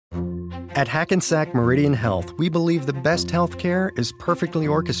At Hackensack Meridian Health, we believe the best health care is perfectly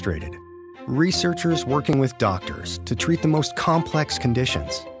orchestrated. Researchers working with doctors to treat the most complex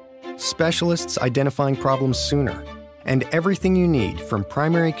conditions. Specialists identifying problems sooner. And everything you need, from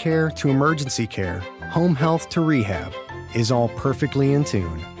primary care to emergency care, home health to rehab, is all perfectly in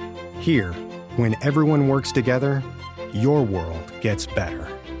tune. Here, when everyone works together, your world gets better.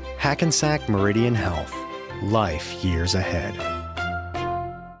 Hackensack Meridian Health. Life years ahead.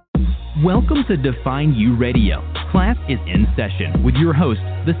 Welcome to Define You Radio. Class is in session with your host,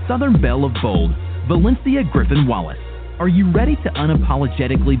 the Southern Belle of Bold, Valencia Griffin-Wallace. Are you ready to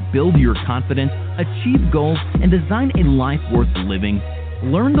unapologetically build your confidence, achieve goals, and design a life worth living?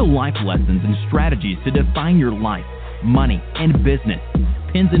 Learn the life lessons and strategies to define your life, money, and business.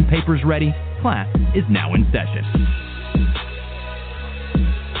 Pens and papers ready? Class is now in session.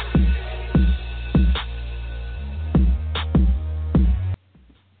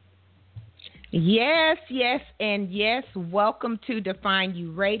 Yes, yes, and yes. Welcome to Define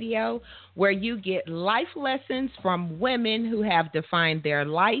You Radio, where you get life lessons from women who have defined their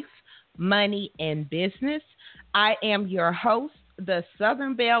life, money, and business. I am your host, the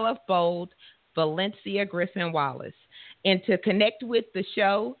Southern Belle of Bold, Valencia Griffin-Wallace. And to connect with the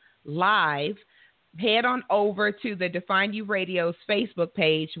show live, head on over to the Define You Radio's Facebook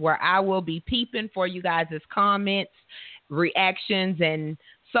page, where I will be peeping for you guys' comments, reactions, and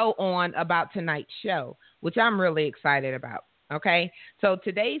so on about tonight's show, which I'm really excited about. Okay, so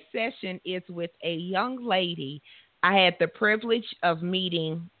today's session is with a young lady I had the privilege of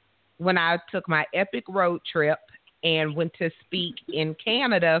meeting when I took my epic road trip and went to speak in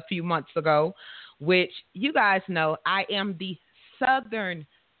Canada a few months ago, which you guys know I am the Southern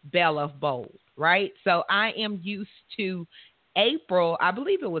Belle of Bold, right? So I am used to April, I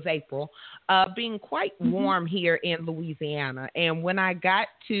believe it was April, being quite warm here in Louisiana. And when I got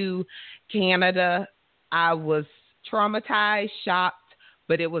to Canada, I was traumatized, shocked,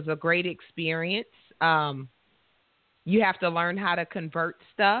 but it was a great experience. You have to learn how to convert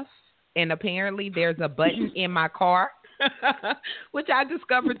stuff. And apparently there's a button in my car, which I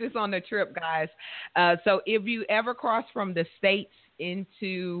discovered this on the trip, guys. So if you ever cross from the States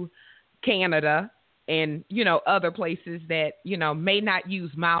into Canada, and, you know, other places that, you know, may not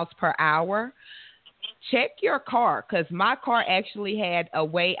use miles per hour, check your car, because my car actually had a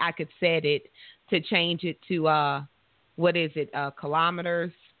way I could set it to change it to,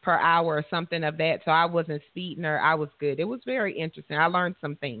 kilometers per hour or something of that. So I wasn't speeding or I was good. It was very interesting. I learned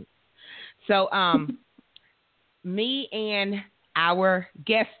some things. So me and our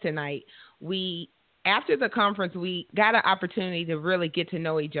guest tonight, after the conference, we got an opportunity to really get to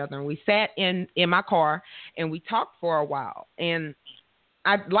know each other. And we sat in my car and we talked for a while. And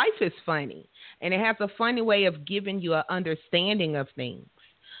life is funny. And it has a funny way of giving you an understanding of things.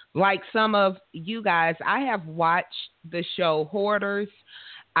 Like some of you guys, I have watched the show Hoarders.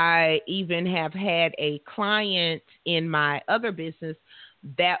 I even have had a client in my other business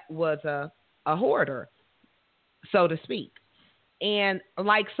that was a hoarder, so to speak. And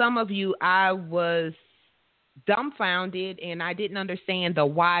like some of you, I was dumbfounded and I didn't understand the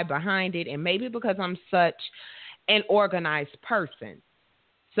why behind it. And maybe because I'm such an organized person.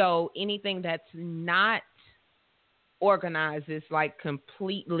 So anything that's not organized is like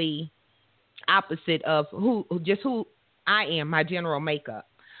completely opposite of who I am, my general makeup.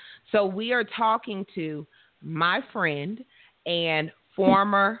 So we are talking to my friend and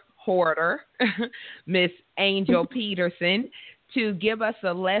former hoarder, Miss Angel Peterson, to give us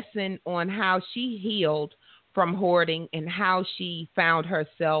a lesson on how she healed from hoarding and how she found her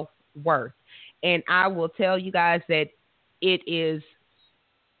self-worth. And I will tell you guys that it is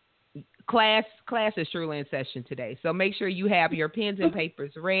class is truly in session today. So make sure you have your pens and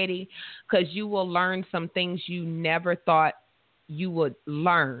papers ready, because you will learn some things you never thought you would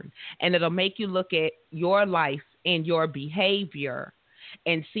learn. And it'll make you look at your life and your behavior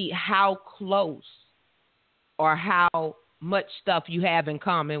and see how close or how much stuff you have in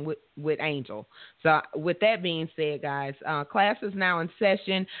common with Angel. So with that being said, guys, class is now in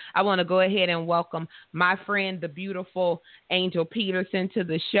session. I want to go ahead and welcome my friend, the beautiful Angel Peterson, to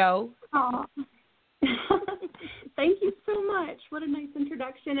the show. Aw. Thank you so much. What a nice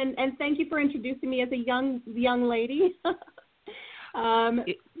introduction. And thank you for introducing me as a young lady. I'm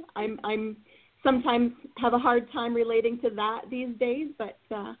sometimes have a hard time relating to that these days, but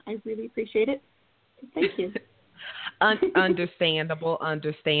I really appreciate it. Thank you. Understandable.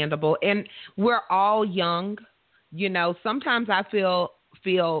 And we're all young. You know, sometimes I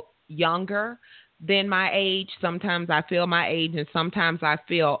feel younger than my age. Sometimes I feel my age, and sometimes I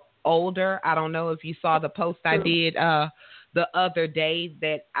feel older. I don't know if you saw the post I did the other day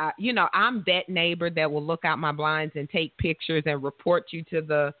that I'm that neighbor that will look out my blinds and take pictures and report you to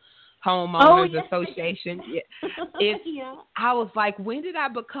the homeowners association. Yeah. I was like, when did I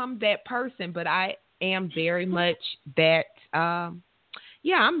become that person? But I am very much that.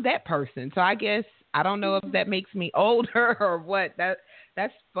 I'm that person. So I guess I don't know if that makes me older or what.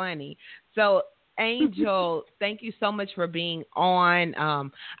 That's funny. So Angel, thank you so much for being on.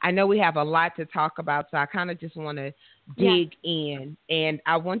 I know we have a lot to talk about, so I kind of just want to dig in, and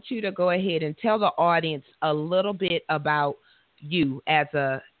I want you to go ahead and tell the audience a little bit about you as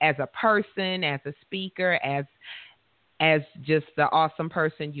a person, as a speaker, as just the awesome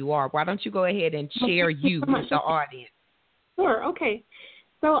person you are. Why don't you go ahead and share you with the audience? Sure. Okay.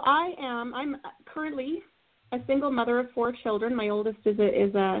 So I'm currently a single mother of 4 children. My oldest is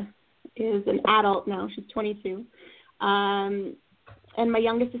an adult now. She's 22. And my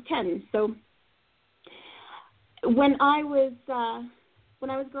youngest is 10. So when I was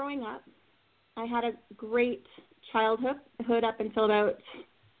growing up, I had a great childhood up until about,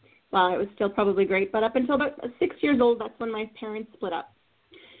 well, it was still probably great, but up until about 6 years old, that's when my parents split up.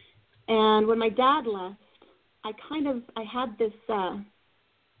 And when my dad left, I had this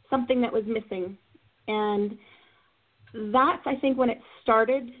something that was missing. And that's, I think, when it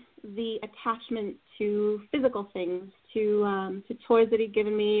started, the attachment to physical things, to toys that he'd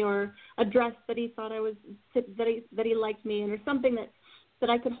given me, or a dress that he thought that he liked me in, or something that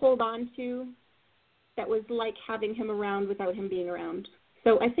I could hold on to that was like having him around without him being around.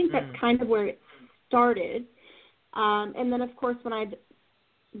 So I think that's kind of where it started. And then, of course, when I'd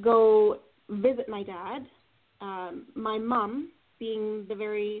go visit my dad, my mom, being the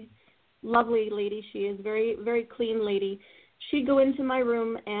very lovely lady she is, very, very clean lady, she'd go into my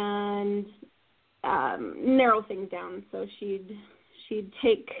room and narrow things down. So she'd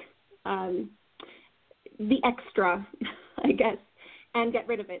take the extra, I guess, and get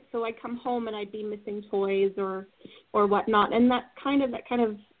rid of it. So I'd come home and I'd be missing toys or whatnot, and that kind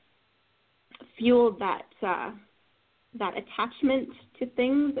of fueled that attachment to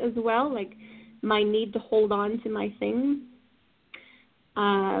things as well, like my need to hold on to my things.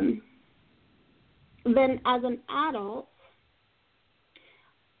 Then as an adult,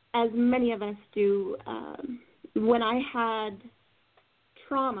 as many of us do, when I had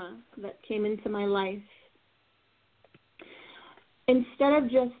trauma that came into my life, instead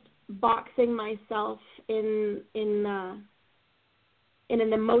of just boxing myself in an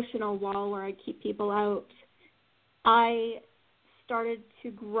emotional wall where I keep people out, I started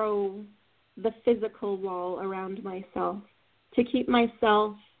to grow the physical wall around myself to keep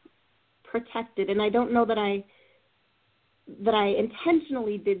myself protected. And I don't know that I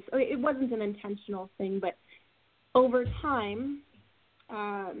intentionally did. It wasn't an intentional thing, but over time,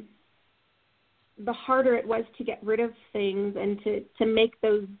 the harder it was to get rid of things and to make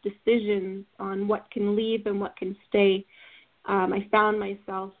those decisions on what can leave and what can stay, I found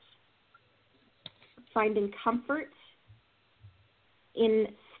myself finding comfort in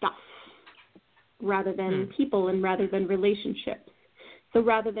stuff rather than people and rather than relationships. So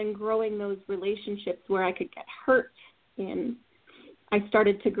rather than growing those relationships where I could get hurt in, I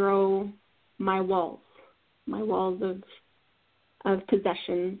started to grow my walls of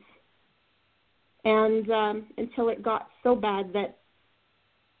possessions. And until it got so bad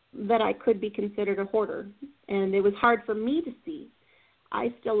that I could be considered a hoarder. And it was hard for me to see.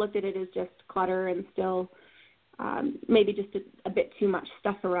 I still looked at it as just clutter and still maybe just a bit too much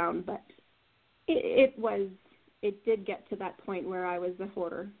stuff around. But it did get to that point where I was a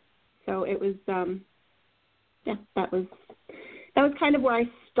hoarder. So it was, that was kind of where I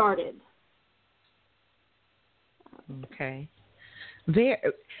started. Okay.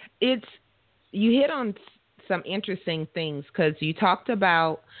 You hit on some interesting things because you talked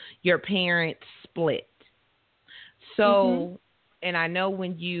about your parents split. So, and I know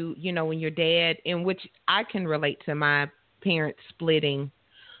when when your dad, in which I can relate to my parents splitting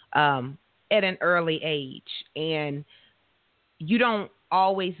at an early age, and you don't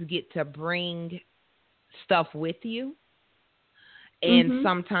always get to bring stuff with you. And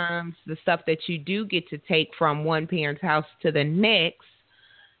sometimes the stuff that you do get to take from one parent's house to the next,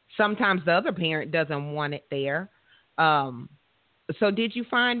 sometimes the other parent doesn't want it there. So did you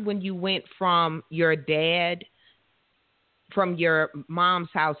find when you went from your mom's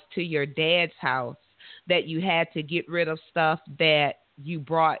house to your dad's house that you had to get rid of stuff that you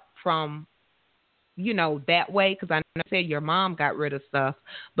brought from, that way? Because I know you said your mom got rid of stuff,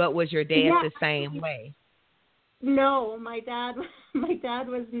 but was your dad the same way? No, my dad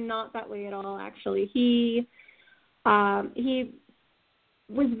was not that way at all, actually. He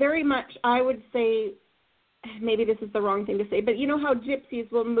was very much, I would say, maybe this is the wrong thing to say, but you know how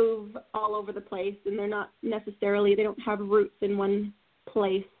gypsies will move all over the place, and they're not necessarily, they don't have roots in one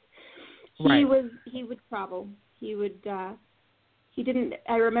place. Right. He would travel. He didn't,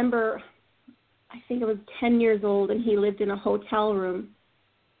 I remember, I think I was 10 years old, and he lived in a hotel room.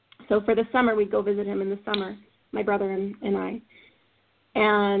 So for the summer, we'd go visit him in the summer, my brother and I.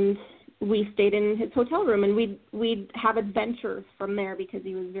 And we stayed in his hotel room, and we'd have adventures from there because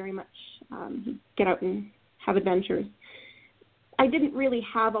he was very much, he'd get out and have adventures. I didn't really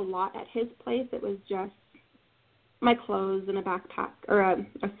have a lot at his place. It was just my clothes and a backpack or a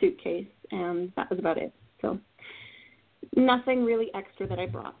suitcase, and that was about it. So nothing really extra that I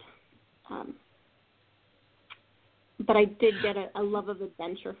brought. But I did get a love of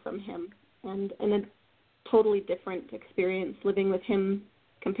adventure from him, and a totally different experience living with him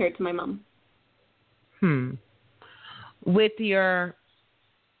compared to my mom. With your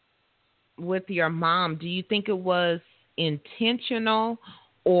mom, do you think it was intentional,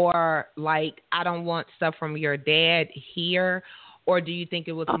 or like, I don't want stuff from your dad here, or do you think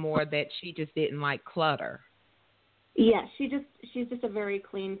it was more that she just didn't like clutter? Yeah, she's just a very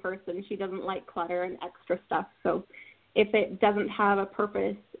clean person. She doesn't like clutter and extra stuff. So if it doesn't have a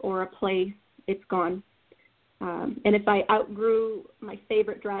purpose or a place, it's gone. And if I outgrew my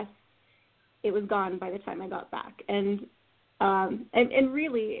favorite dress, it was gone by the time I got back. And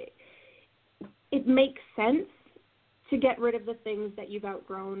really, it makes sense to get rid of the things that you've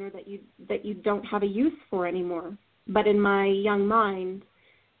outgrown or that you don't have a use for anymore. But in my young mind,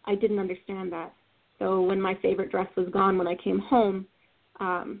 I didn't understand that. So when my favorite dress was gone when I came home,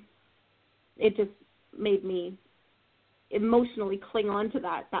 it just made me emotionally cling on to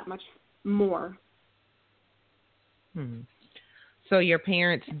that much more. So your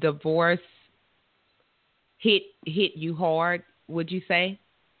parents' divorce hit you hard, would you say?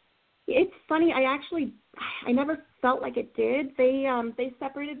 It's funny. I never felt like it did. They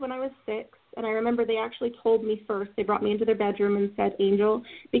separated when I was 6, and I remember they actually told me first. They brought me into their bedroom and said, "Angel,"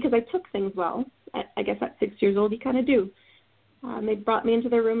 because I took things well. I guess at 6 years old, you kind of do. They brought me into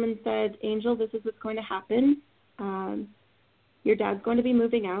their room and said, "Angel, this is what's going to happen. Your dad's going to be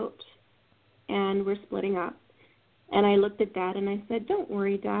moving out, and we're splitting up." And I looked at Dad and I said, "Don't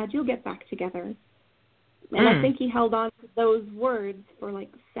worry, Dad, you'll get back together." And I think he held on to those words for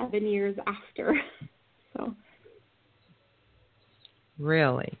like 7 years after. So.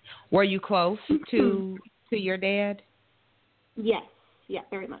 Really? Were you close to your dad? Yes. Yeah,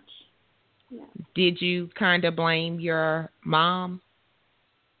 very much. Yeah. Did you kind of blame your mom?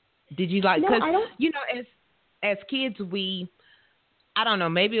 Did you like, no, because, I don't. You know, as kids, I don't know,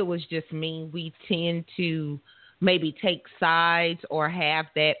 maybe it was just me, we tend to maybe take sides or have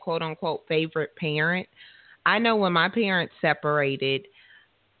that quote unquote favorite parent. I know when my parents separated,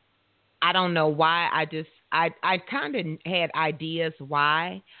 I don't know why. I kind of had ideas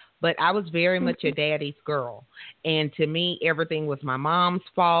why, but I was very much a daddy's girl. And to me, everything was my mom's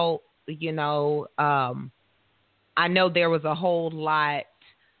fault. You know, I know there was a whole lot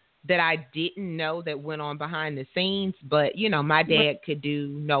that I didn't know that went on behind the scenes, but, you know, my dad could do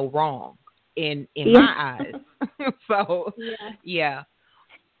no wrong in my eyes. So, yeah.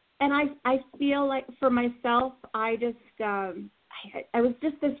 And I feel like for myself, I just, I was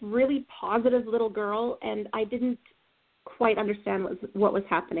just this really positive little girl, and I didn't quite understand what was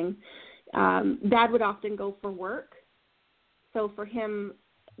happening. Dad would often go for work. So for him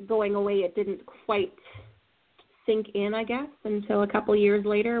going away, it didn't quite sink in, I guess, until a couple years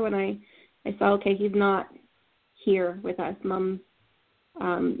later when I saw, okay, he's not here with us. Mom's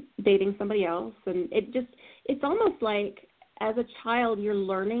dating somebody else. And it's almost like as a child, you're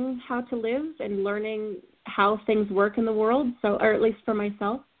learning how to live and learning how things work in the world. So, or at least for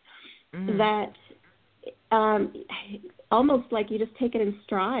myself, that almost like you just take it in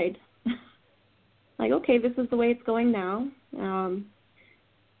stride. Like, okay, this is the way it's going now. And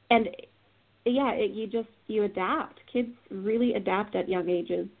yeah, you adapt. Kids really adapt at young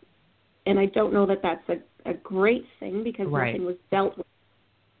ages. And I don't know that that's a great thing because nothing was dealt with,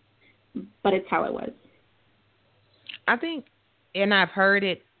 but it's how it was. I think, and I've heard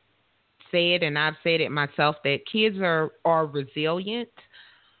it said, and I've said it myself, that kids are resilient,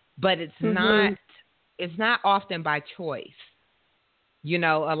 but it's not often by choice. You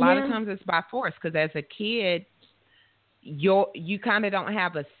know, a lot of times it's by force, because as a kid, you kind of don't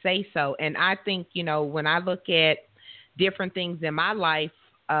have a say so. And I think, you know, when I look at different things in my life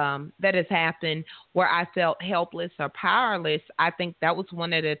that has happened where I felt helpless or powerless, I think that was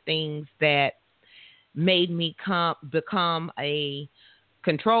one of the things that made me become a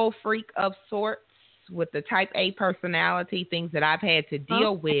control freak of sorts with the type A personality, things that I've had to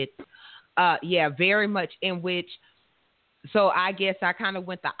deal with. Yeah, very much in which, so I guess I kind of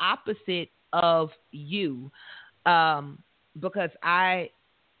went the opposite of you, because I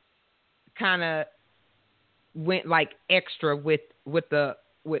kind of went like extra with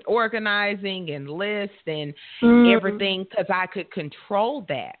organizing and lists and everything, because I could control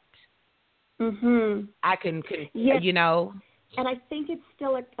that. Mm-hmm. I can, yes. you know. And I think it's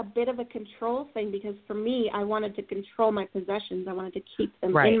still a bit of a control thing, because for me, I wanted to control my possessions. I wanted to keep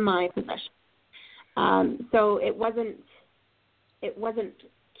them Right. in my possession. So it wasn't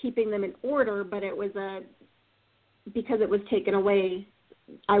keeping them in order, but it was because it was taken away,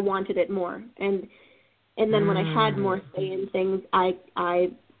 I wanted it more. And then when I had more say in things,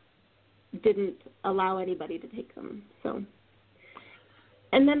 I didn't allow anybody to take them. So,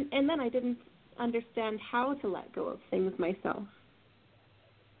 and then I didn't understand how to let go of things myself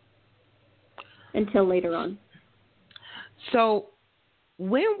until later on. So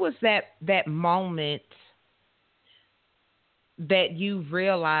when was that moment that you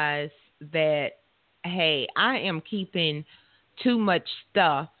realized that, hey, I am keeping too much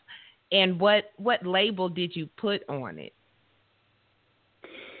stuff, and what label did you put on it?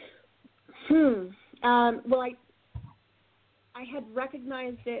 Well, I had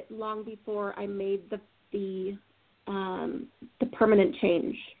recognized it long before I made the permanent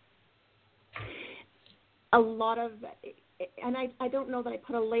change. A lot of, and I don't know that I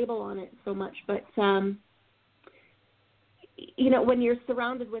put a label on it so much, but when you're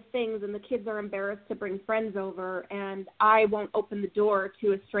surrounded with things and the kids are embarrassed to bring friends over, and I won't open the door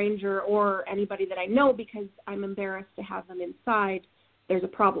to a stranger or anybody that I know because I'm embarrassed to have them inside, there's a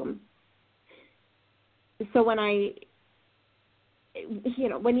problem. So when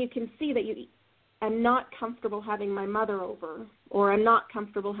you can see that I'm not comfortable having my mother over, or I'm not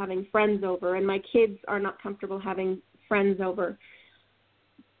comfortable having friends over, and my kids are not comfortable having friends over,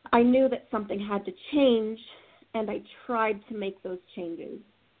 I knew that something had to change, and I tried to make those changes.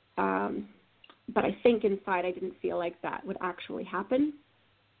 But I think inside I didn't feel like that would actually happen.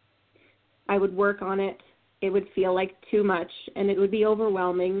 I would work on it. It would feel like too much, and it would be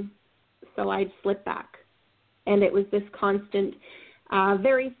overwhelming, so I'd slip back. And it was this constant,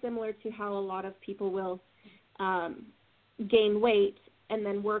 very similar to how a lot of people will gain weight and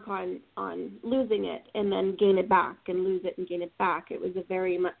then work on losing it, and then gain it back and lose it and gain it back. It was a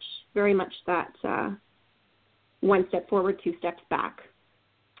very much that one step forward, two steps back.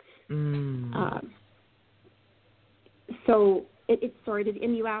 So sorry,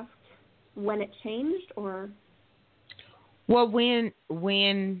 and you asked when it changed, or? Well, what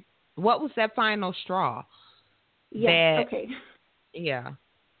was that final straw? Yeah. Okay. Yeah.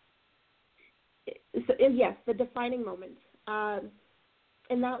 So, yes, the defining moment.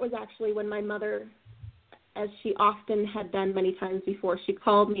 And that was actually when my mother, as she often had done many times before, she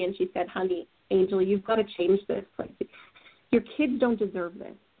called me and she said, "Honey, Angel, you've got to change this. Like, your kids don't deserve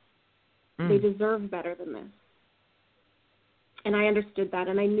this. They deserve better than this." And I understood that,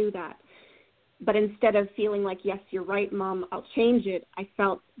 and I knew that. But instead of feeling like, "Yes, you're right, Mom, I'll change it," I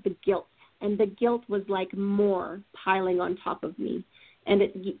felt the guilt. And the guilt was like more piling on top of me. And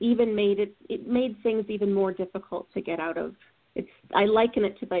it even made things even more difficult to get out of. I liken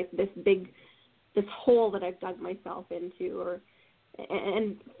it to like this hole that I've dug myself into,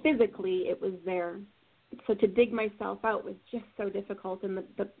 and physically it was there. So to dig myself out was just so difficult, and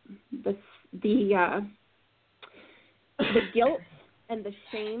the guilt and the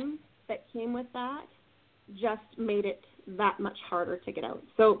shame that came with that just made it that much harder to get out.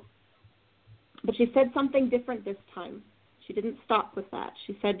 So, but she said something different this time. She didn't stop with that.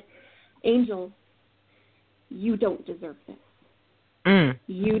 She said, "Angel, you don't deserve this.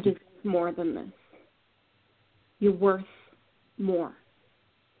 You deserve more than this. You're worth more."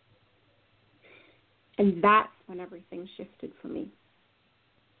 And that's when everything shifted for me.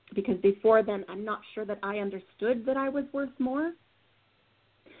 Because before then, I'm not sure that I understood that I was worth more.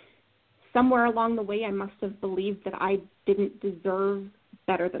 Somewhere along the way, I must have believed that I didn't deserve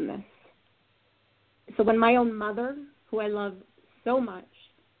better than this. So when my own mother, who I love so much,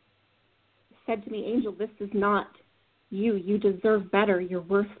 said to me, "Angel, this is not you. You deserve better. You're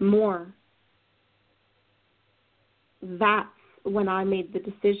worth more," that's when I made the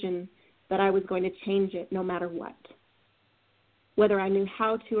decision that I was going to change it no matter what. Whether I knew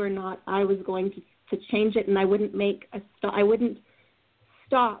how to or not, I was going to change it, and I wouldn't I wouldn't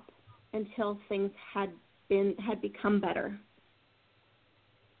stop until things had become better.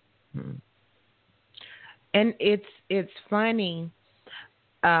 And it's funny.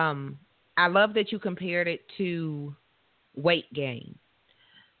 I love that you compared it to weight gain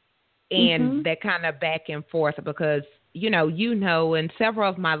and that kind of back and forth, because and several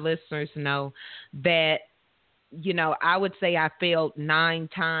of my listeners know that, I would say I failed 9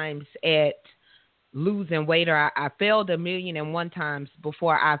 times at losing weight, or I failed 1,000,001 times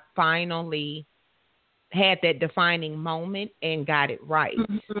before I finally had that defining moment and got it right.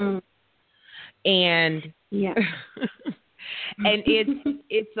 Mm-hmm. And yeah, and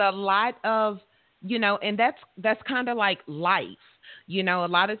it's a lot of, and that's kind of like life. A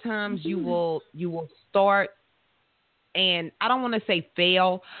lot of times you will start, and I don't want to say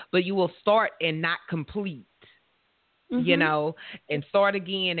fail, but you will start and not complete. And start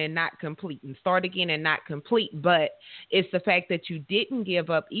again and not complete, and start again and not complete. But it's the fact that you didn't give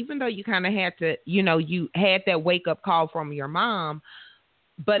up, even though you kind of had to, you had that wake up call from your mom.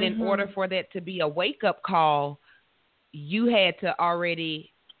 But in order for that to be a wake up call, you had to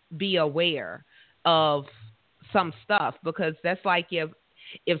already be aware of some stuff, because that's like if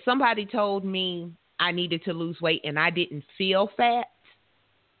somebody told me I needed to lose weight and I didn't feel fat,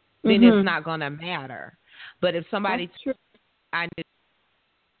 then it's not going to matter. But if somebody I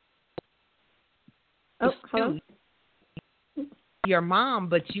hello? Your mom,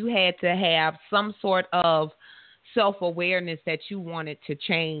 but you had to have some sort of self-awareness that you wanted to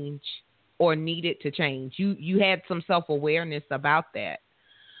change or needed to change. You had some self-awareness about that.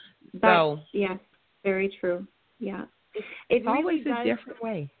 Yes, very true. Yeah. It's really always does. A different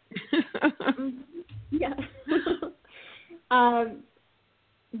way. Yeah.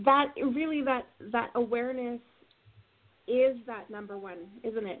 that awareness is that number one,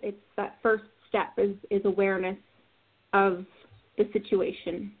 isn't it? It's that first step is awareness of the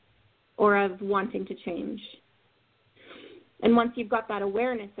situation or of wanting to change. And once you've got that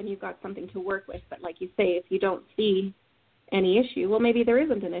awareness, then you've got something to work with. But like you say, if you don't see any issue, well, maybe there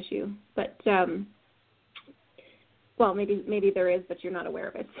isn't an issue. But, maybe there is, but you're not aware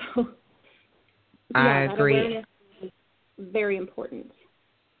of it. So, I agree. That awareness is very important.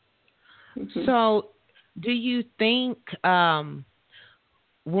 So, do you think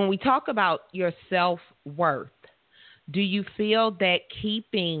when we talk about your self-worth, do you feel that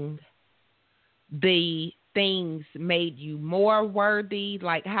keeping the things made you more worthy?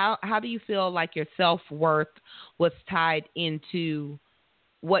 Like, how do you feel like your self-worth was tied into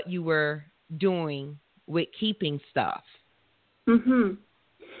what you were doing with keeping stuff? I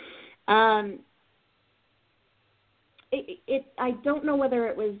don't know whether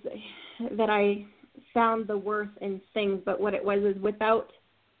it was that I found the worth in things, but what it was is without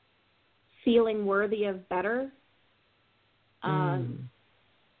feeling worthy of better,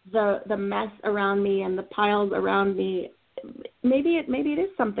 the mess around me and the piles around me, maybe it is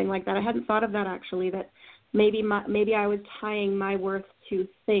something like that. I hadn't thought of that actually, that maybe I was tying my worth to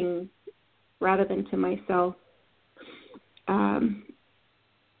things rather than to myself.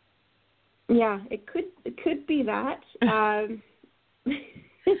 It could be that.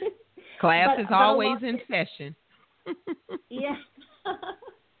 Class is always in session. Yeah.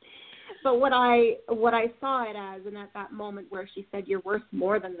 But what I saw it as, and at that moment where she said, "You're worth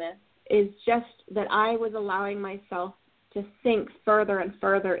more than this," is just that I was allowing myself to sink further and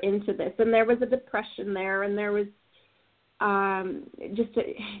further into this. And there was a depression there, and there was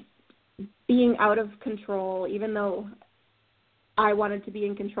being out of control, even though I wanted to be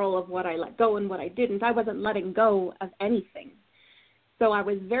in control of what I let go and what I didn't. I wasn't letting go of anything. So I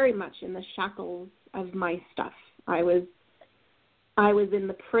was very much in the shackles of my stuff. I was in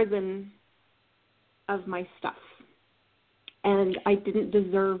the prison of my stuff, and I didn't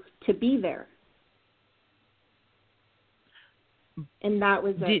deserve to be there. And that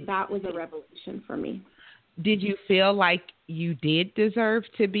was a revelation for me. Did you feel like you did deserve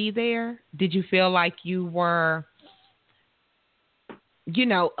to be there? Did you feel like you were,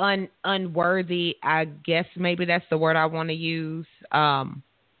 unworthy? I guess maybe that's the word I want to use.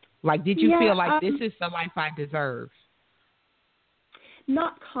 Did you feel like this is the life I deserve?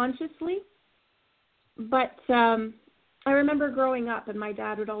 Not consciously, but I remember growing up, and my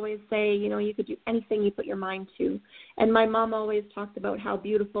dad would always say, you could do anything you put your mind to. And my mom always talked about how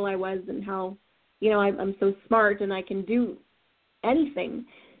beautiful I was and how, I'm so smart and I can do anything.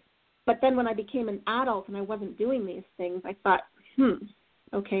 But then when I became an adult and I wasn't doing these things, I thought,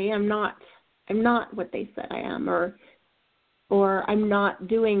 okay, I'm not what they said I am, or I'm not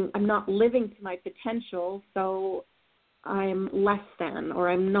living to my potential, so I'm less than, or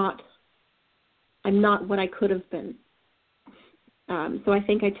I'm not what I could have been. So I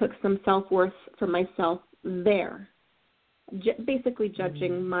think I took some self-worth for myself there, basically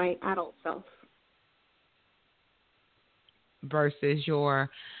judging my adult self. Versus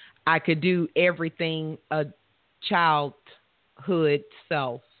I could do everything a childhood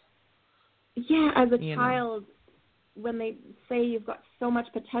self. Yeah, as a child, when they say you've got so much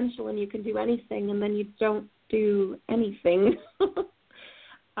potential and you can do anything, and then you don't do anything.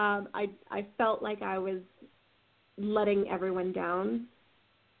 I felt like I was letting everyone down,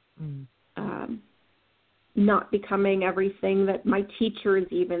 not becoming everything that my teachers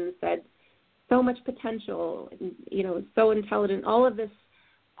even said. So much potential, so intelligent. All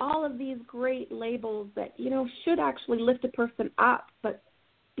of these great labels that should actually lift a person up, but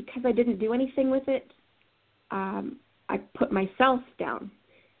because I didn't do anything with it, I put myself down,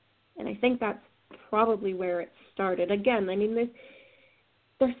 and I think that's probably where it started. Again, I mean,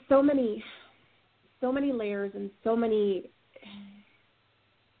 there's so many layers and so many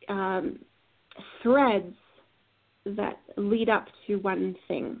threads that lead up to one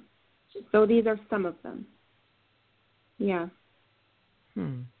thing. So these are some of them. Yeah.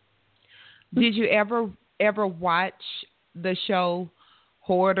 Did you ever watch the show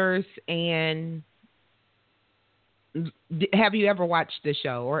Hoarders, and have you ever watched the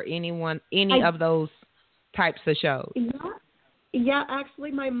show or any of those types of shows? Yeah,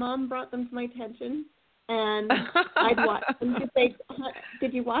 actually my mom brought them to my attention, and I'd watch them. She'd say,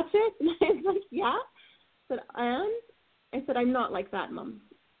 "Did you watch it?" And I was like, "Yeah." I said, "And?" I said, "I'm not like that, Mom."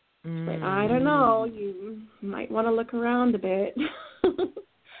 She's like, "I don't know. You might want to look around a bit."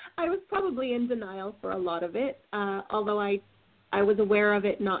 I was probably in denial for a lot of it, although I was aware of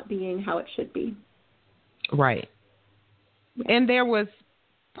it not being how it should be. Right. Yeah. And there was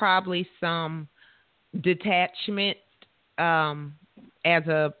probably some detachment as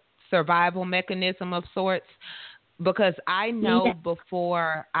a survival mechanism of sorts, because I know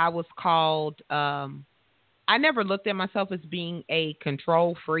before I was called, I never looked at myself as being a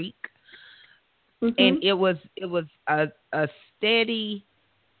control freak. And it was a steady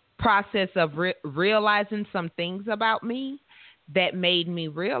process of realizing some things about me that made me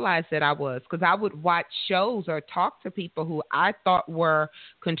realize that I was, because I would watch shows or talk to people who I thought were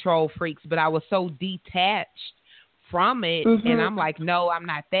control freaks, but I was so detached from it, and I'm like, no, I'm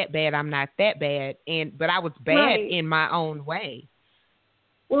not that bad. I'm not that bad, but I was bad in my own way.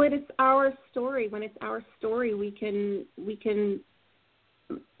 Well, it is our story. When it's our story, we can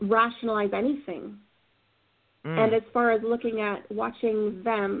rationalize anything. And as far as looking at watching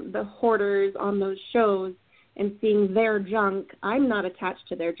them, the hoarders on those shows, and seeing their junk, I'm not attached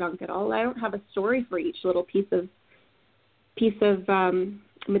to their junk at all. I don't have a story for each little piece of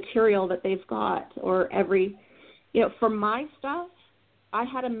material that they've got, or every, for my stuff, I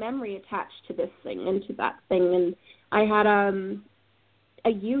had a memory attached to this thing and to that thing, and I had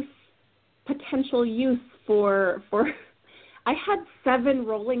potential use for I had 3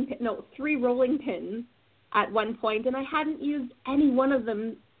 rolling pins at one point, and I hadn't used any one of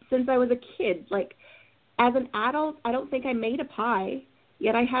them since I was a kid. Like, as an adult, I don't think I made a pie,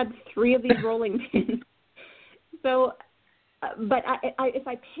 yet I had 3 of these rolling pins. So, but if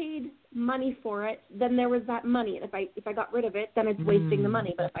I paid money for it, then there was that money. And if I got rid of it, then it's wasting the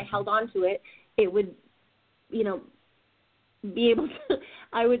money. But if I held on to it, it would, be able to,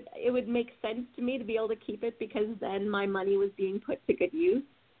 it would make sense to me to be able to keep it, because then my money was being put to good use.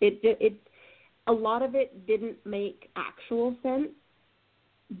 A lot of it didn't make actual sense,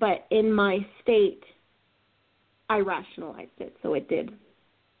 but in my state, I rationalized it, so it did.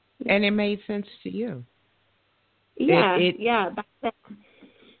 And it made sense to you. Yeah, back then.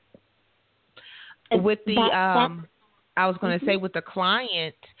 With the, I was going to say, with the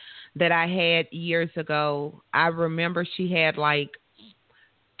client that I had years ago, I remember she had like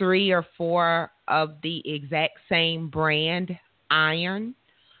 3 or 4 of the exact same brand iron,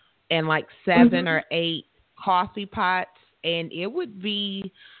 and like 7 or 8 coffee pots, and it would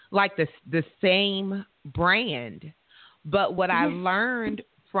be like the same brand. But what I learned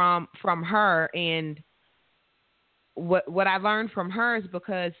from her, and what I learned from her, is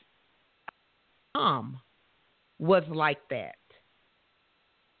because mom was like that.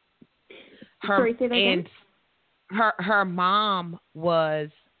 Sorry, say that again? Her mom was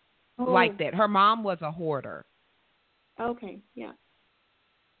like that. Her mom was a hoarder. Okay, yeah.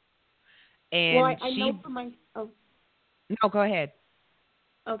 And I know for my... Oh. No, go ahead.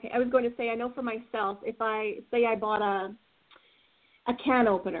 Okay, I was going to say, I know for myself, if I bought a can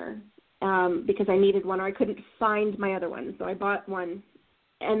opener because I needed one, or I couldn't find my other one, so I bought one,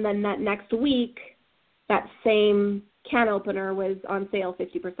 and then that next week, that same can opener was on sale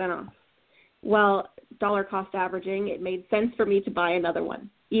 50% off. Well, dollar cost averaging, it made sense for me to buy another one,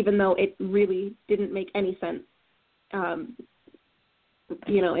 even though it really didn't make any sense, in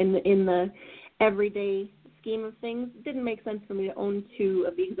the everyday scheme of things. It didn't make sense for me to own 2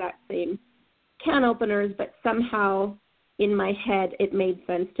 of the exact same can openers, but somehow in my head it made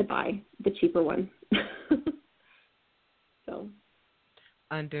sense to buy the cheaper one. So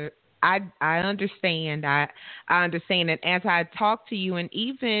I understand. I understand. And as I talk to you, and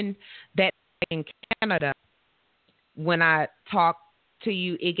even that in Canada, when I talked to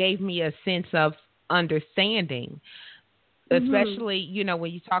you, it gave me a sense of understanding, especially, you know,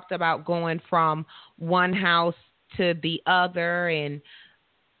 when you talked about going from one house to the other, and,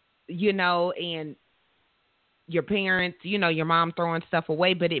 you know, and your parents, you know, your mom throwing stuff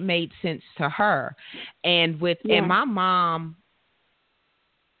away, but it made sense to her. And and my mom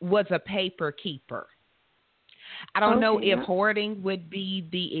was a paper keeper. I don't know if hoarding would be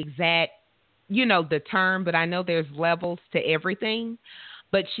the exact, you know, the term, but I know there's levels to everything.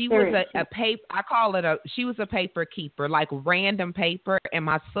 But she was a paper, I call it she was a paper keeper, like random paper. And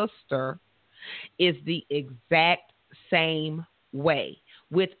my sister is the exact same way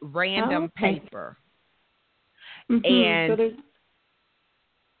with random paper. And so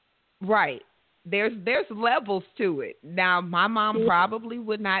there's levels to it. Now, my mom probably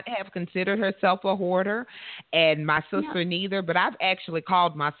would not have considered herself a hoarder, and my sister neither, but I've actually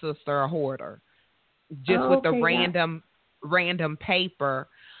called my sister a hoarder just with the random paper.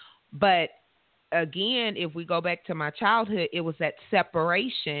 But again, if we go back to my childhood, it was that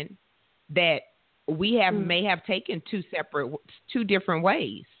separation that we may have taken two different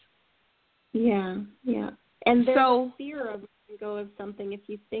ways. Yeah. And there's a fear of letting go of something if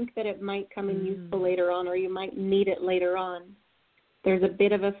you think that it might come in useful later on, or you might need it later on. There's a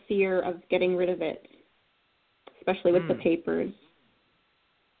bit of a fear of getting rid of it, especially with the papers.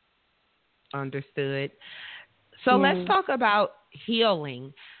 Understood. So let's talk about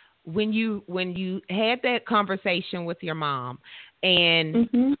healing. When you had that conversation with your mom,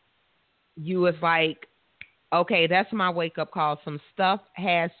 and you was like, okay, that's my wake-up call. Some stuff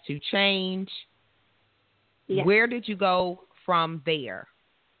has to change. Yes. Where did you go from there?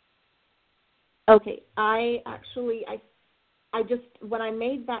 Okay, I just, when I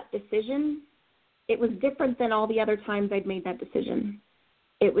made that decision, it was different than all the other times I'd made that decision.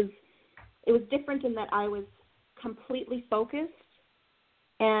 It was different in that I was completely focused,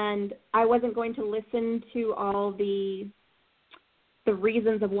 and I wasn't going to listen to all the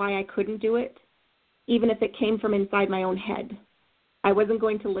reasons of why I couldn't do it, even if it came from inside my own head. I wasn't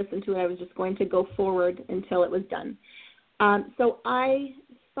going to listen to it. I was just going to go forward until it was done. So I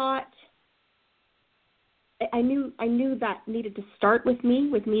thought, I knew that needed to start with me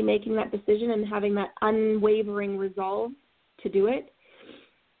making that decision and having that unwavering resolve to do it.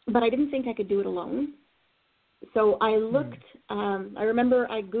 But I didn't think I could do it alone. So I looked, I remember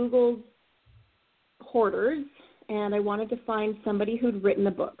I Googled hoarders, and I wanted to find somebody who'd written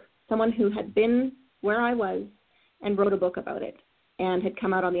a book, someone who had been where I was and wrote a book about it and had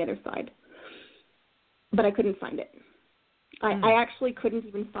come out on the other side. But I couldn't find it. I actually couldn't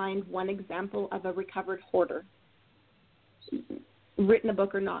even find one example of a recovered hoarder, written a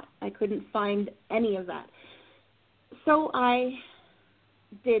book or not. I couldn't find any of that. So I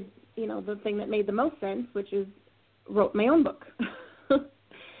did, the thing that made the most sense, which is wrote my own book.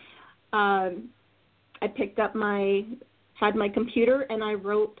 I picked up had my computer, and I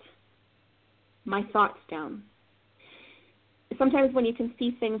wrote my thoughts down. Sometimes when you can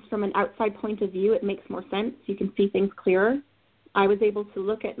see things from an outside point of view, it makes more sense. You can see things clearer. I was able to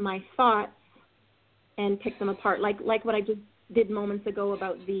look at my thoughts and pick them apart, like what I just did moments ago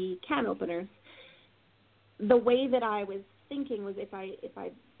about the can openers. The way that I was thinking was, if I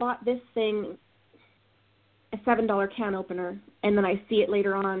bought this thing, a $7 can opener, and then I see it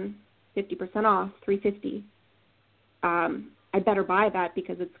later on 50% off, $3.50, I better buy that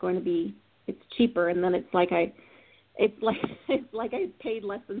because it's cheaper, and then it's like I paid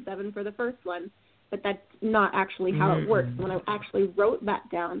less than $7 for the first one. But that's not actually how it works. When I actually wrote that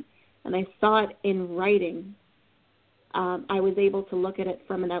down and I saw it in writing, I was able to look at it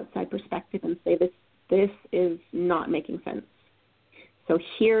from an outside perspective and say, this is not making sense. So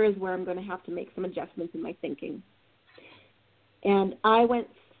here is where I'm going to have to make some adjustments in my thinking. And I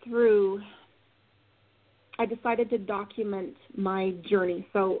decided to document my journey.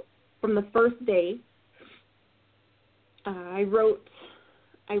 So from the first day,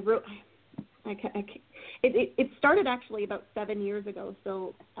 it started actually about 7 years ago.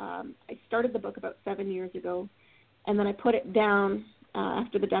 So I started the book about 7 years ago, and then I put it down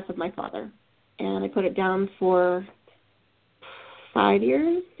after the death of my father. And I put it down for 6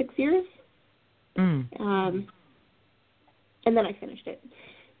 years. And then I finished it.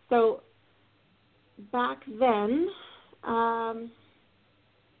 So back then, I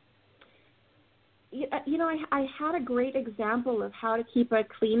had a great example of how to keep a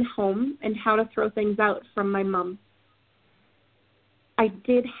clean home and how to throw things out from my mom. I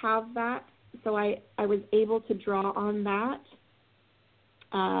did have that so I was able to draw on that.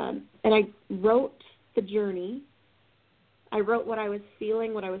 And I wrote the journey. I wrote what I was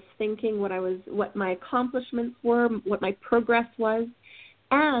feeling, what I was thinking, what my accomplishments were, what my progress was,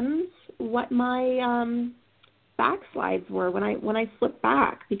 and what my backslides were when I slipped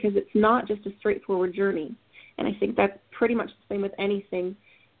back, because it's not just a straightforward journey. And I think that's pretty much the same with anything.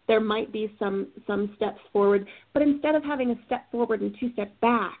 There might be some steps forward, but instead of having a step forward and 2 steps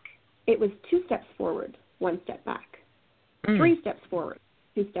back, it was 2 steps forward, 1 step back, 3 steps forward,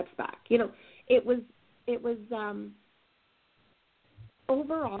 2 steps back. You know, it was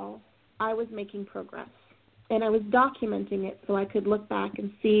overall, I was making progress, and I was documenting it so I could look back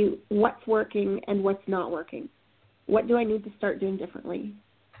and see what's working and what's not working. What do I need to start doing differently?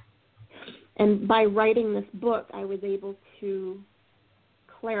 And by writing this book, I was able to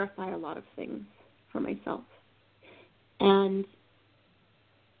clarify a lot of things for myself. And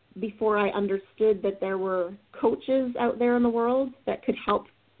before I understood that there were coaches out there in the world that could help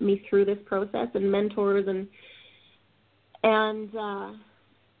me through this process, and mentors and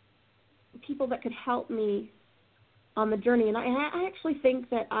people that could help me on the journey. And I actually think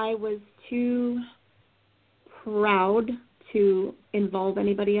that I was too proud to involve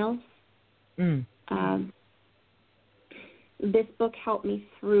anybody else. This book helped me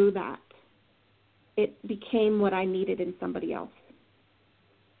through that. It became what I needed in somebody else.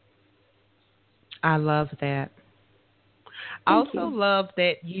 I love that. I also love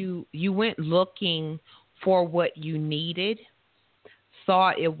that you went looking for what you needed,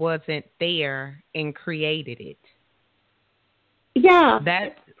 saw it wasn't there, and created it. Yeah,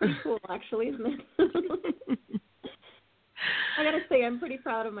 that's pretty cool, actually, isn't it? I gotta say, I'm pretty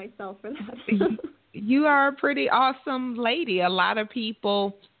proud of myself for that. You are a pretty awesome lady. I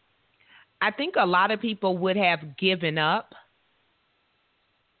think a lot of people would have given up,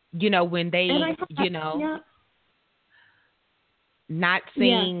 you know, when they, not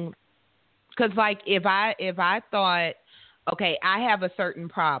seeing, because like if I thought, okay, I have a certain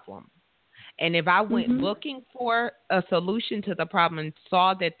problem, and if I went looking for a solution to the problem and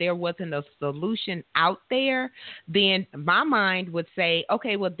saw that there wasn't a solution out there, then my mind would say,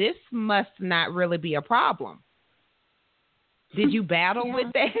 okay, well, this must not really be a problem. Did you battle with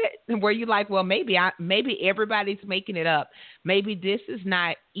that? Were you like, well, maybe everybody's making it up. Maybe this is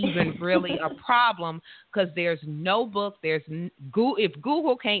not even really a problem because there's no book. If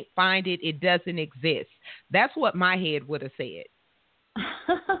Google can't find it, it doesn't exist. That's what my head would have said.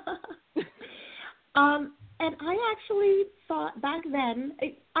 And I actually thought back then,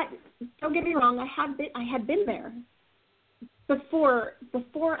 don't get me wrong, I had been there before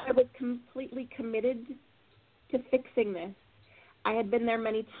I was completely committed to fixing this. I had been there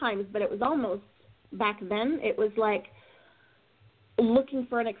many times, but it was almost, back then, it was like looking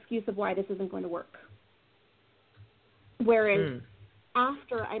for an excuse of why this isn't going to work. Whereas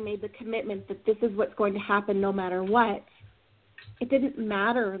after I made the commitment that this is what's going to happen no matter what, it didn't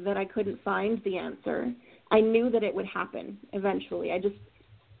matter that I couldn't find the answer. I knew that it would happen eventually.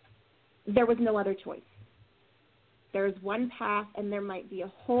 There was no other choice. There's one path, and there might be a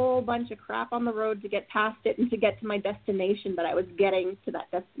whole bunch of crap on the road to get past it and to get to my destination, but I was getting to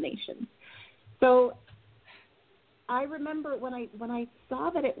that destination. So I remember when I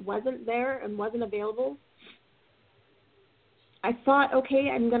saw that it wasn't there and wasn't available, I thought,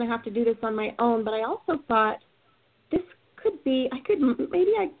 okay, I'm going to have to do this on my own. But I also thought, this could be,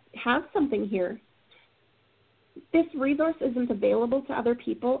 maybe I have something here. This resource isn't available to other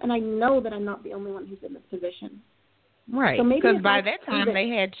people, and I know that I'm not the only one who's in this position. Right, because by that time they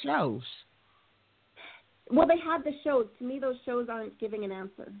had shows. Well, they had the shows. To me, those shows aren't giving an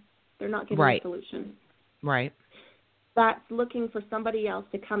answer. They're not giving a solution. Right. That's looking for somebody else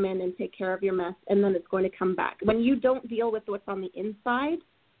to come in and take care of your mess, and then it's going to come back. When you don't deal with what's on the inside,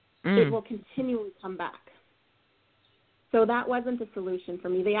 it will continually come back. So that wasn't a solution for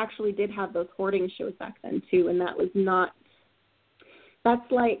me. They actually did have those hoarding shows back then, too, and that was not – that's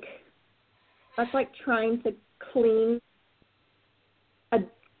like trying to clean a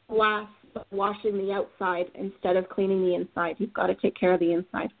glass by washing the outside instead of cleaning the inside. You've got to take care of the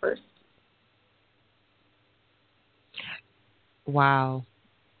inside first. Wow.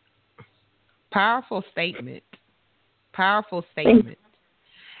 Powerful statement. Powerful statement.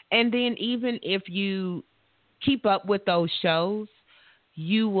 And then even if you keep up with those shows,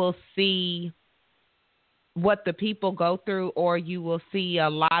 you will see what the people go through, or you will see a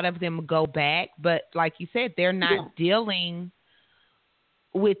lot of them go back. But like you said, they're not dealing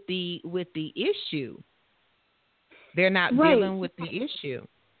with the issue. They're not dealing with the issue.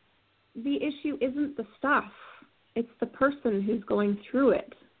 The issue isn't the stuff. It's the person who's going through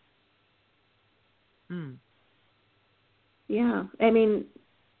it. Mm. Yeah, I mean,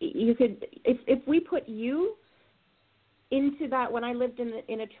 you could, if we put you into that, when I lived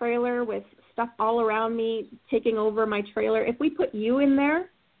in a trailer with stuff all around me taking over my trailer, if we put you in there,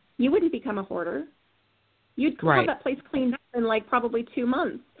 you wouldn't become a hoarder. You'd have that place cleaned up in like probably 2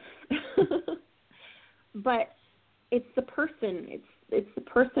 months. But it's the person. It's the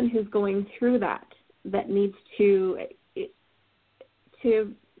person who's going through that needs to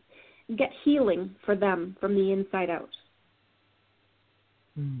get healing for them from the inside out.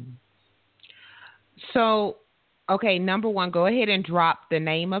 Mm. So, okay, number one, go ahead and drop the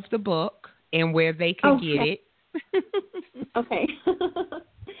name of the book and where they can get it. Okay.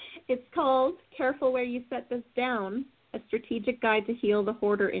 It's called Careful Where You Set This Down, A Strategic Guide to Heal the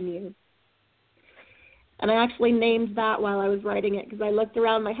Hoarder in You. And I actually named that while I was writing it because I looked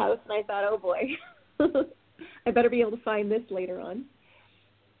around my house and I thought, oh boy, I better be able to find this later on.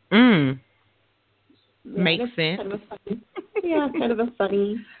 Mm. Yeah, Makes sense. Kind of a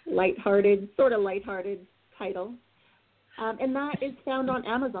funny, lighthearted title. And that is found on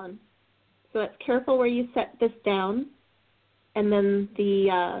Amazon. So it's Careful Where You Set This Down. And then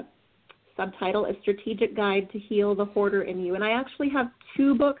the subtitle is Strategic Guide to Heal the Hoarder in You. And I actually have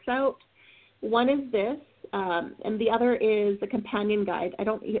 2 books out. One is this, and the other is a companion guide. I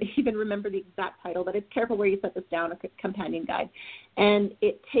don't even remember the exact title, but it's Careful Where You Set This Down, a companion guide. And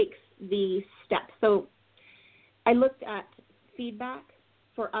it takes the steps. So I looked at feedback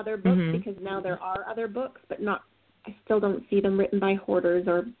for other books because now there are other books, but I still don't see them written by hoarders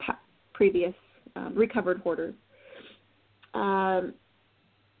or previous recovered hoarders.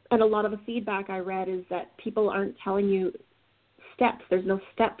 And a lot of the feedback I read is that people aren't telling you steps. There's no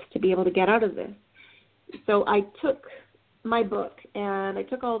steps to be able to get out of this. So I took my book and I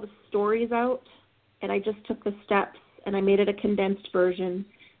took all the stories out and I just took the steps and I made it a condensed version,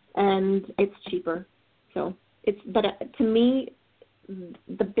 and it's cheaper. So but to me,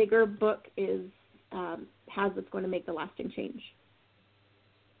 the bigger book is has what's going to make the lasting change.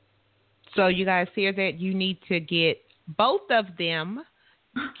 So you guys hear that? You need to get both of them.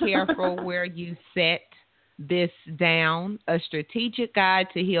 Careful Where You Set This Down, A Strategic Guide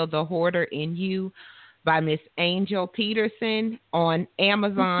to Heal the Hoarder in You by Miss Angel Peterson on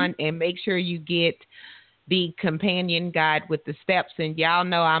Amazon. And make sure you get the companion guide with the steps. And y'all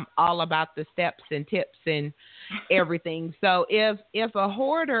know I'm all about the steps and tips and everything. So if a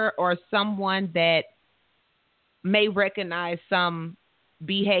hoarder or someone that may recognize some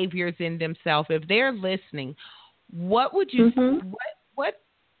behaviors in themselves, if they're listening, what would you what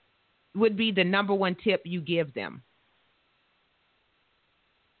would be the number one tip you give them?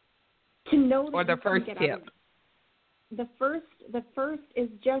 To know that or the first tip. The first is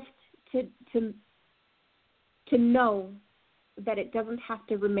just to know that it doesn't have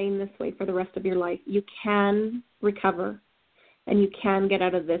to remain this way for the rest of your life. You can recover and you can get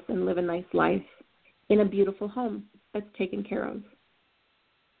out of this and live a nice life in a beautiful home that's taken care of.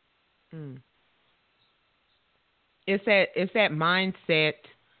 Mm. It's that mindset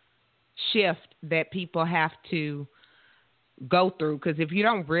shift that people have to go through, because if you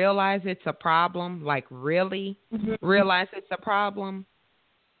don't realize it's a problem, like really realize it's a problem,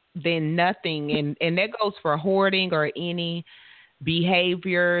 then nothing, and that goes for hoarding or any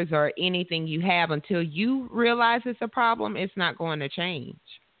behaviors or anything you have, until you realize it's a problem, it's not going to change.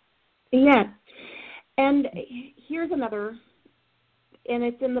 Yeah. And here's another, and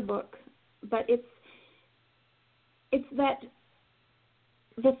it's in the book, but it's that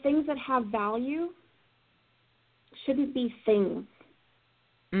the things that have value shouldn't be things.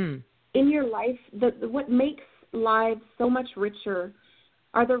 In your life, what makes lives so much richer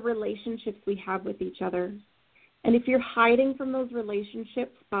are the relationships we have with each other. And if you're hiding from those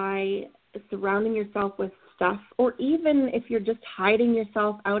relationships by surrounding yourself with stuff, or even if you're just hiding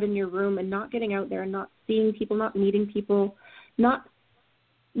yourself out in your room and not getting out there and not seeing people, not meeting people, not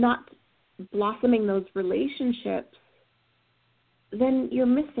blossoming those relationships, then you're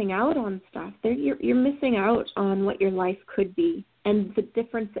missing out on stuff. You're missing out on what your life could be and the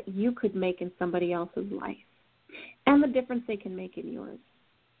difference that you could make in somebody else's life and the difference they can make in yours.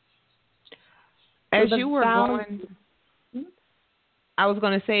 As you were going, I was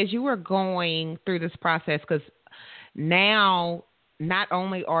going to say, as you were going through this process, because now not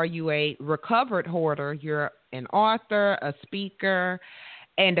only are you a recovered hoarder, you're an author, a speaker,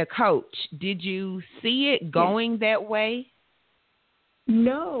 and a coach. Did you see it going that way?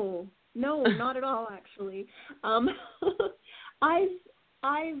 No, not at all, actually. I've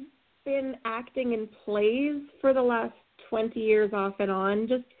been acting in plays for the last 20 years off and on,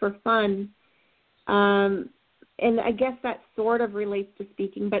 just for fun. And and I guess that sort of relates to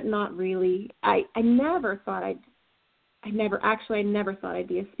speaking, but not really. I never thought I never thought I'd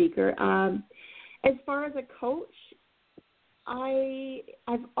be a speaker. As far as a coach, my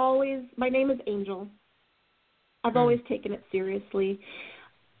name is Angel. I've always taken it seriously.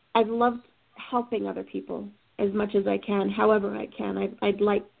 I've loved helping other people as much as I can, however I can.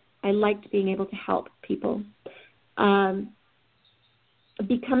 I liked being able to help people.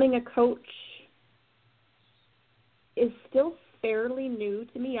 Becoming a coach is still fairly new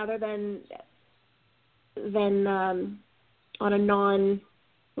to me, other than on a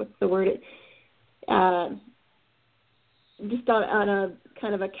just on a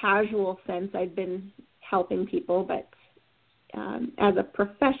kind of a casual sense. I've been helping people, but as a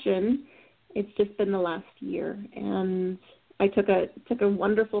profession, it's just been the last year. And I took a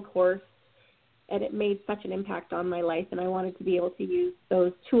wonderful course, and it made such an impact on my life, and I wanted to be able to use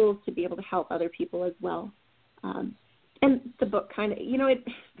those tools to be able to help other people as well. And the book kind of,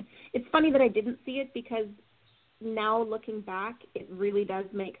 it's funny that I didn't see it, because now looking back, it really does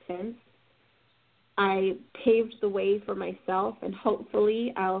make sense. I paved the way for myself, and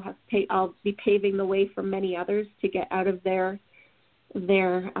hopefully I'll be paving the way for many others to get out of their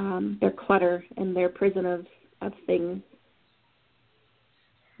clutter and their prison of things.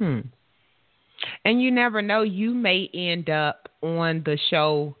 And you never know, you may end up on the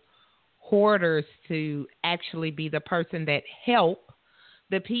show Hoarders to actually be the person that help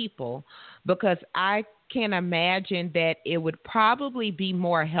the people, because I can imagine that it would probably be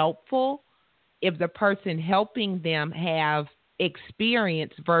more helpful if the person helping them have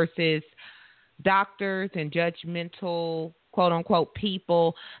experience versus doctors and judgmental, quote unquote,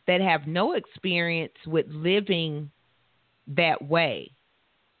 people that have no experience with living that way.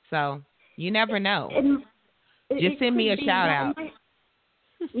 So you never know. Just send me a shout out.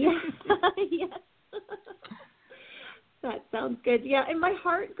 Yeah. Yes. That sounds good. Yeah, and my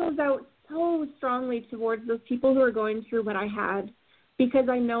heart goes out so strongly towards those people who are going through what I had, because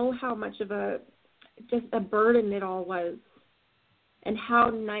I know how much of a burden it all was, and how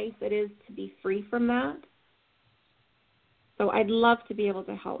nice it is to be free from that. So I'd love to be able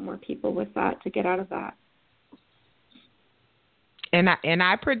to help more people with that, to get out of that. And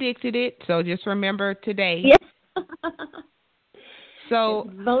I predicted it, so just remember today. Yes. So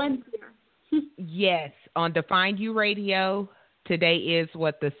it's Valencia. Yes, on Define You Radio, today is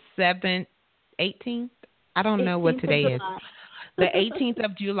the 18th? I don't know what today is. The 18th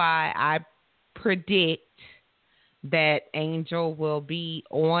of July, I predict that Angel will be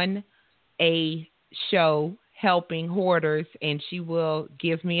on a show helping hoarders, and she will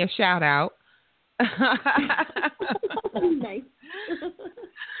give me a shout out. Nice.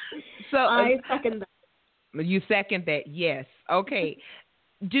 So I second that. You second that? Yes. Okay.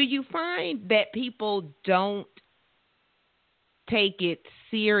 Do you find that people don't take it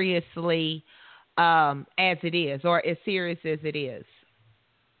seriously as it is, or as serious as it is?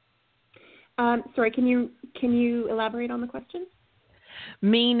 Sorry, can you elaborate on the question?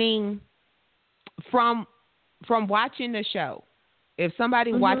 Meaning, from watching the show, if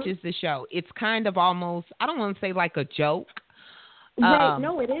somebody watches the show, it's kind of almost, I don't want to say like a joke. Right.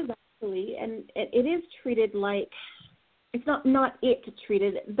 No, it is actually, and it is treated like. It's not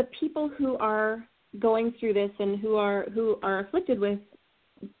treated. The people who are going through this and who are afflicted with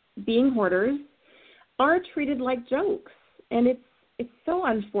being hoarders are treated like jokes, and it's so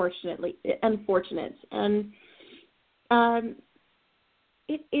unfortunate, and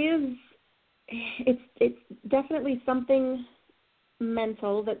it's definitely something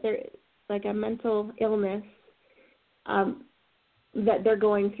mental, that they're like a mental illness that they're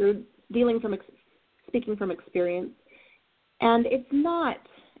going through, speaking from experience. And it's not,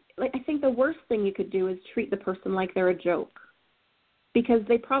 I think the worst thing you could do is treat the person like they're a joke, because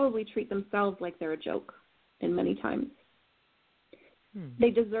they probably treat themselves like they're a joke in many times.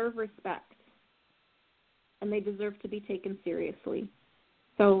 They deserve respect, and they deserve to be taken seriously.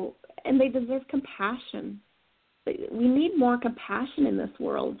 So, and they deserve compassion. We need more compassion in this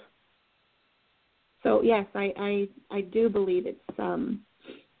world. So yes, I do believe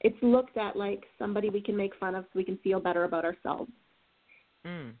it's looked at like somebody we can make fun of so we can feel better about ourselves.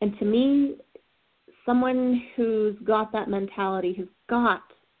 And to me, someone who's got that mentality has got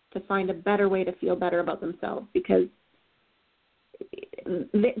to find a better way to feel better about themselves, because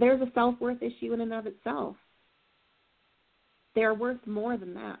there's a self-worth issue in and of itself. They're worth more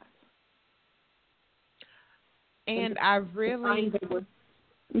than that. And I really...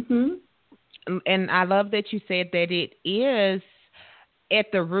 And I love that you said that it is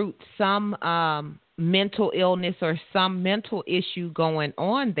at the root some mental illness or some mental issue going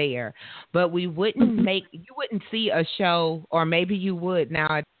on there, but you wouldn't see a show, or maybe you would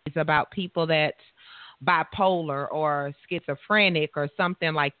nowadays, about people that's bipolar or schizophrenic or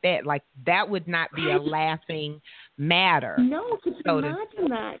something like that. Like, that would not be a laughing matter. No, could you imagine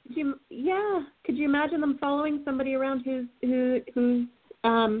that? Could you imagine them following somebody around who's a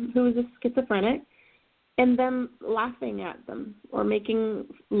schizophrenic, and them laughing at them or making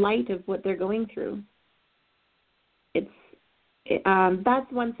light of what they're going through?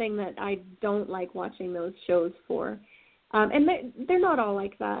 That's one thing that I don't like watching those shows for. And they're not all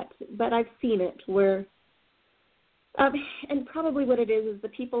like that, but I've seen it where, and probably what it is the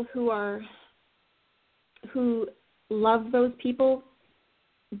people who love those people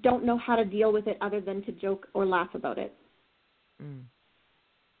don't know how to deal with it other than to joke or laugh about it. Mm.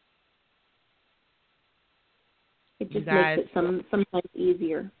 It just makes it sometimes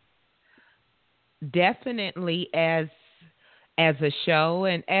easier. Definitely, as a show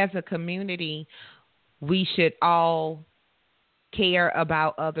and as a community, we should all care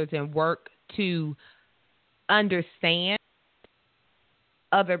about others and work to understand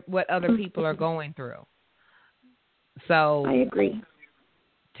what other people are going through. So I agree.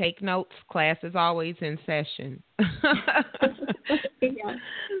 Take notes. Class is always in session. Yeah.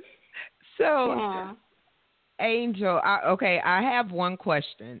 So, yeah. Angel, I have one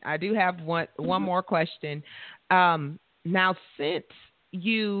question. I do have one more question. Now, since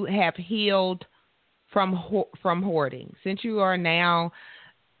you have healed from hoarding, since you are now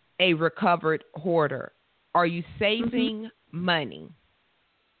a recovered hoarder, are you saving money?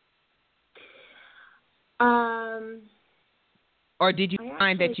 Or did you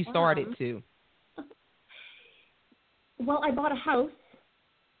find that you started to? Well, I bought a house.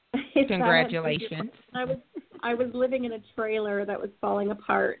 Congratulations. I was living in a trailer that was falling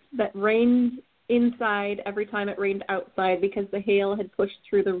apart, that rained inside every time it rained outside because the hail had pushed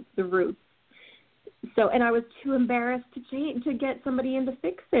through the roof. So, and I was too embarrassed to get somebody in to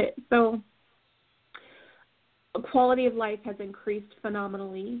fix it. So, quality of life has increased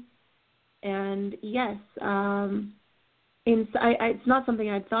phenomenally. And yes, it's not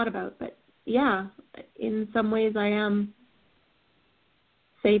something I'd thought about, but yeah, in some ways I am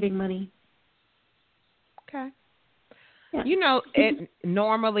saving money. Okay. Yeah. You know,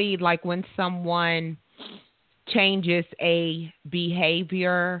 normally, like when someone changes a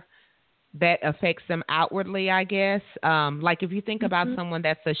behavior that affects them outwardly, I guess, like if you think about someone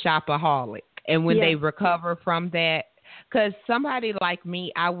that's a shopaholic, and when they recover from that, because somebody like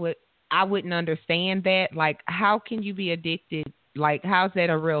me, I wouldn't understand that. Like, how can you be addicted? Like, how's that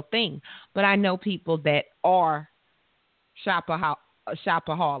a real thing? But I know people that are shopaholics.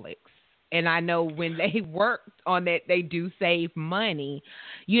 And I know when they work on that, they do save money.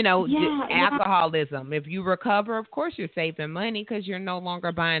 You know, alcoholism. If you recover, of course you're saving money because you're no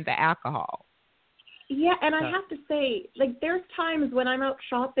longer buying the alcohol. Yeah, and I have to say, like, there's times when I'm out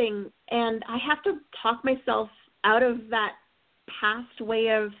shopping and I have to talk myself out of that past way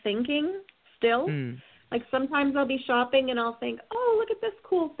of thinking still. Like, sometimes I'll be shopping and I'll think, oh, look at this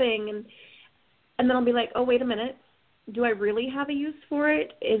cool thing. And then I'll be like, oh, wait a minute. Do I really have a use for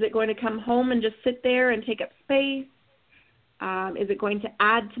it? Is it going to come home and just sit there and take up space? Is it going to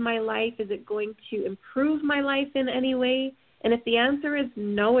add to my life? Is it going to improve my life in any way? And if the answer is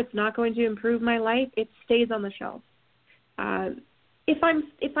no, it's not going to improve my life, it stays on the shelf.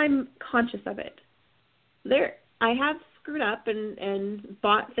 If I'm conscious of it, I have screwed up and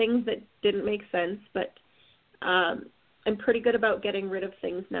bought things that didn't make sense, but I'm pretty good about getting rid of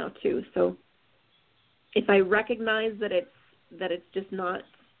things now too. So if I recognize that it's just not,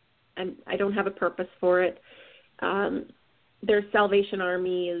 and I don't have a purpose for it, their Salvation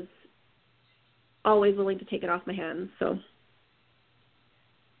Army is always willing to take it off my hands. So,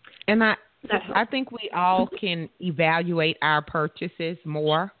 and I think we all can evaluate our purchases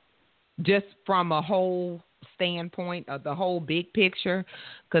more, just from a whole standpoint of the whole big picture.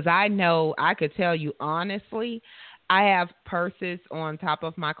 Because I know, I could tell you honestly, I have purses on top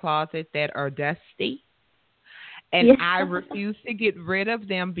of my closet that are dusty. And I refuse to get rid of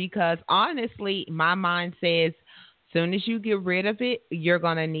them because, honestly, my mind says, as soon as you get rid of it, you're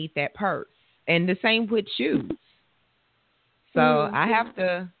going to need that purse. And the same with shoes. So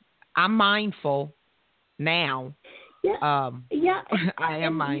I'm mindful now. Yeah. I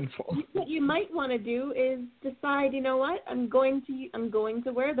am mindful. What you might want to do is decide, you know what, I'm going to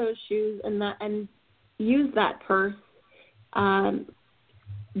wear those shoes and use that purse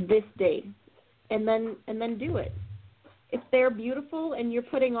this day. And then do it. If they're beautiful and you're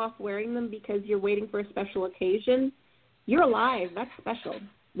putting off wearing them because you're waiting for a special occasion, you're alive. That's special.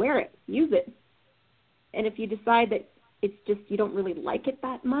 Wear it. Use it. And if you decide that it's just you don't really like it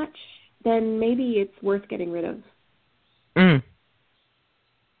that much, then maybe it's worth getting rid of. And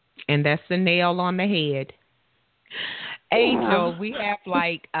that's the nail on the head. Angel, we have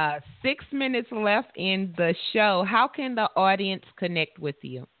like 6 minutes left in the show. How can the audience connect with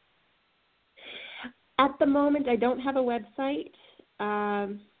you? At the moment, I don't have a website.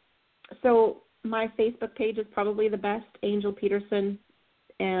 So my Facebook page is probably the best, Angel Peterson.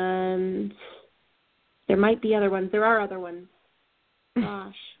 And there might be other ones. There are other ones.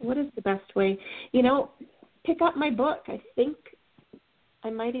 Gosh, what is the best way? Pick up my book. I think I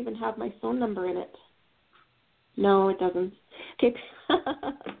might even have my phone number in it. No, it doesn't. Okay.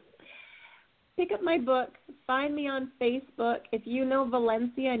 Pick up my book. Find me on Facebook. If you know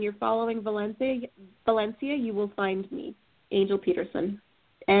Valencia and you're following Valencia, you will find me, Angel Peterson.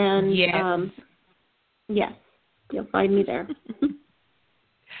 And yes, you'll find me there.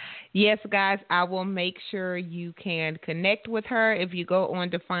 Yes, guys, I will make sure you can connect with her if you go on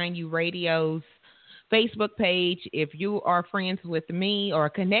Define You Radio's Facebook page. If you are friends with me or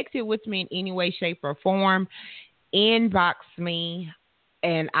connected with me in any way, shape, or form, inbox me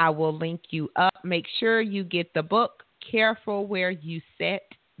and I will link you up. Make sure you get the book, Careful Where You Set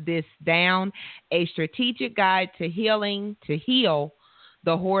This Down, A Strategic Guide to Heal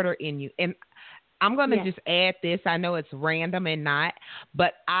the Hoarder in You. And I'm going to just add this. I know it's random and not,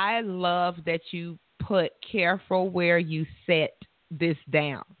 but I love that you put careful where you set this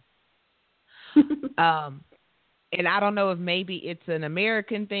down. And I don't know if maybe it's an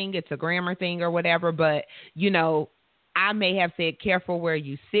American thing, it's a grammar thing or whatever, but, I may have said careful where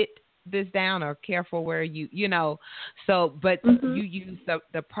you sit this down or careful where you but you use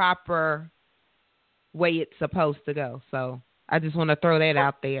the proper way it's supposed to go. So I just want to throw that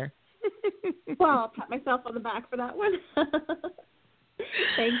out there. Well, I'll pat myself on the back for that one.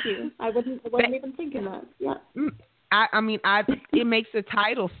 Thank you. I wasn't even thinking that. Yeah. It makes the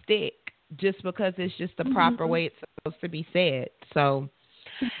title stick just because it's just the proper way it's supposed to be said. So,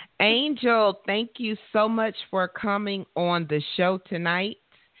 Angel, thank you so much for coming on the show tonight,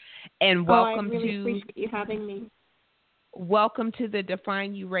 and welcome I really appreciate you having me. Welcome to the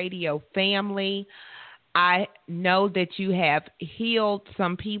Define You Radio family. I know that you have healed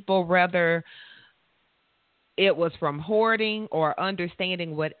some people, whether it was from hoarding or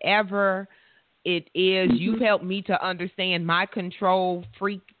understanding whatever it is. You've helped me to understand my control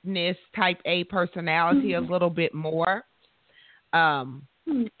freakness type A personality a little bit more.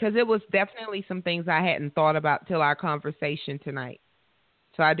 Because it was definitely some things I hadn't thought about till our conversation tonight.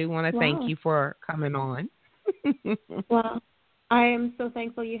 So I do want to thank you for coming on. Well, I am so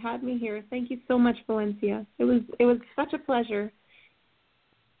thankful you had me here. Thank you so much, Valencia. It was such a pleasure.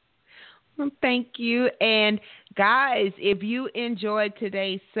 Well, thank you. And guys, if you enjoyed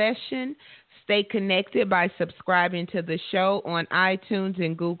today's session, stay connected by subscribing to the show on iTunes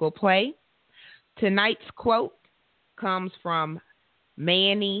and Google Play. Tonight's quote comes from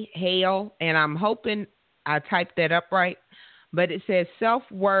Manny Hale, and I'm hoping I typed that up right, but it says,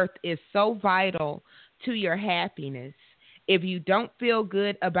 self-worth is so vital to your happiness. If you don't feel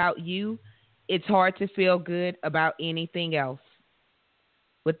good about you, it's hard to feel good about anything else.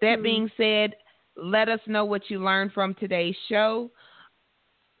 With that being said, let us know what you learned from today's show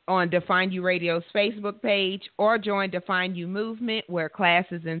on Define You Radio's Facebook page, or join Define You Movement, where class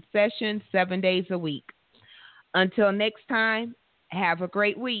is in session 7 days a week. Until next time, have a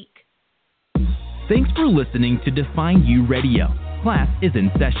great week. Thanks for listening to Define You Radio. Class is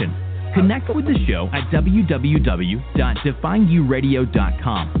in session. Connect with the show at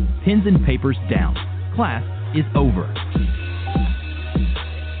www.defineyouradio.com. Pens and papers down. Class is over.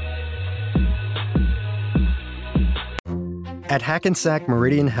 At Hackensack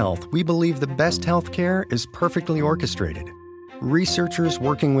Meridian Health, we believe the best health care is perfectly orchestrated. Researchers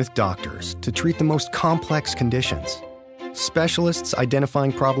working with doctors to treat the most complex conditions. Specialists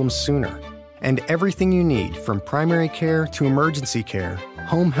identifying problems sooner. And everything you need, from primary care to emergency care,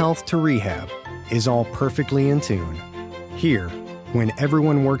 home health to rehab, is all perfectly in tune. Here, when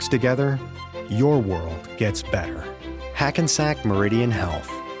everyone works together, your world gets better. Hackensack Meridian Health.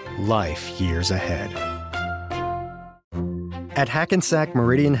 Life years ahead. At Hackensack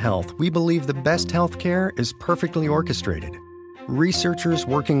Meridian Health, we believe the best health care is perfectly orchestrated. Researchers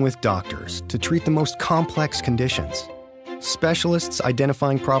working with doctors to treat the most complex conditions. Specialists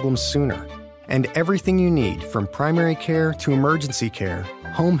identifying problems sooner. And everything you need, from primary care to emergency care,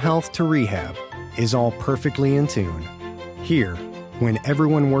 home health to rehab, is all perfectly in tune. Here, when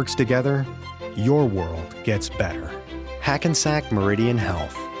everyone works together, your world gets better. Hackensack Meridian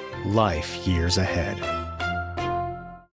Health. Life years ahead.